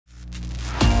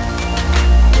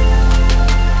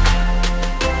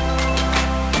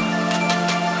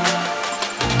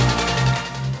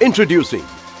Introducing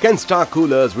Kenstar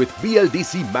Coolers with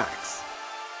BLDC Maxx,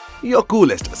 your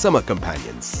coolest summer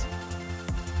companions.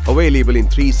 Available in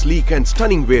 3 sleek and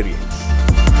stunning variants.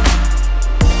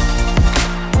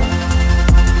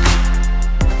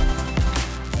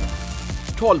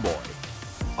 Tall Boy,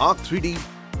 Arc 3D,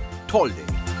 Tall Day.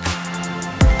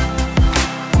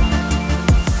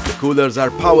 The coolers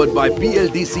are powered by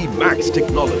BLDC Maxx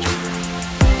technology.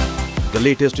 The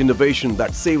latest innovation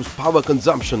that saves power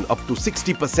consumption up to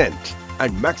 60%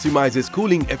 and maximizes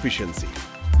cooling efficiency.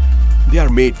 They are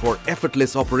made for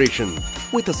effortless operation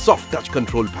with a soft touch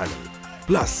control panel.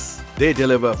 Plus, they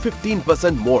deliver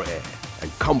 15% more air and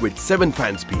come with 7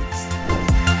 fan speeds.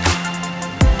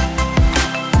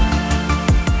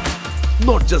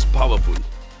 Not just powerful,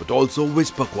 but also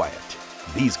whisper quiet.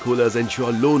 These coolers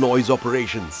ensure low noise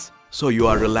operations, so you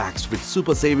are relaxed with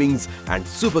super savings and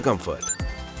super comfort.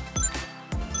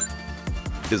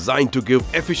 Designed to give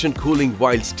efficient cooling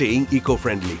while staying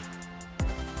eco-friendly.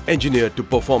 Engineered to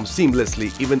perform seamlessly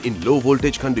even in low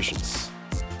voltage conditions.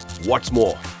 What's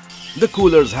more, the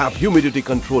coolers have humidity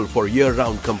control for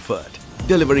year-round comfort,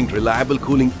 delivering reliable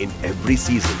cooling in every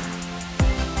season.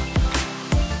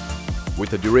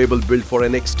 With a durable build for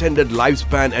an extended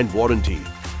lifespan and warranty,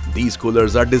 these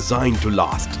coolers are designed to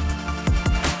last.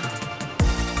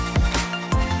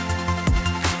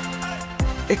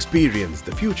 Experience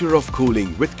the future of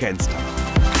cooling with Kenstar.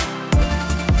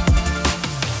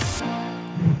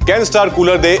 Kenstar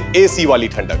cooler they AC वाली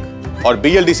ठंडक और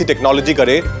BLDC technology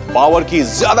करे power की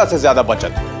ज्यादा से ज्यादा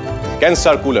बचत.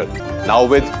 Kenstar cooler now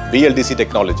with BLDC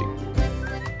technology.